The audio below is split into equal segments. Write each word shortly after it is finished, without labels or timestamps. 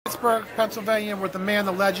Pittsburgh, Pennsylvania, with the man,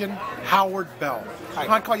 the legend, Howard Bell. Hi.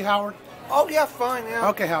 Can I call you Howard? Oh, yeah, fine, yeah.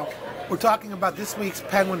 Okay, Hal. We're talking about this week's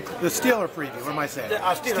Penguin, the Steeler preview. What am I saying?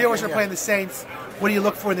 Steelers Steelers game, are playing the Saints. What do you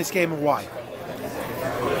look for in this game and why?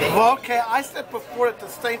 Well, okay, I said before that the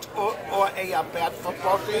Saints are a bad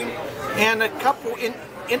football team, and a couple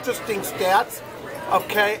interesting stats.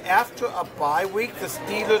 Okay, after a bye week, the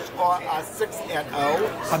Steelers are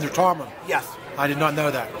 6-0 Under Tomlin. Yes. I did not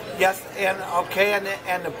know that. Yes, and okay, and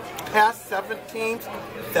the past 7 teams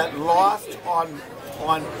that lost on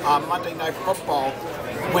Monday Night Football,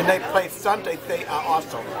 when they play Sunday, they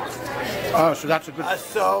also lost. Oh, so that's a good.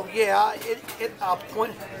 So yeah, it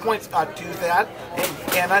points to that,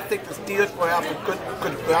 and I think the Steelers will have a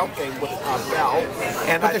good ground game with Bell.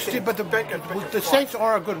 And but the Saints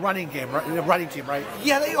are a good running game, right? Running team, right?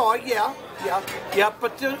 Yeah, they are. Yeah.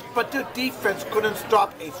 But the defense couldn't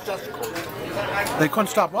stop a just goal. They couldn't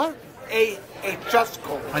stop what? A just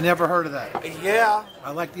goal. I never heard of that. Yeah.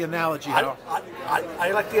 I like the analogy. Hal.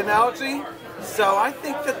 I like the analogy. So I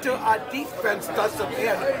think that the defense does it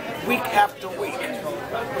in week after week.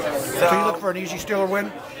 So you look for an easy Steeler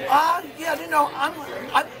win? Yeah,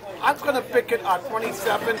 I'm going to pick it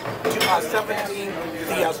 27 to 17 the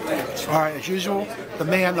Steelers. All right, as usual, the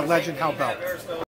man, the legend, Hal Bell.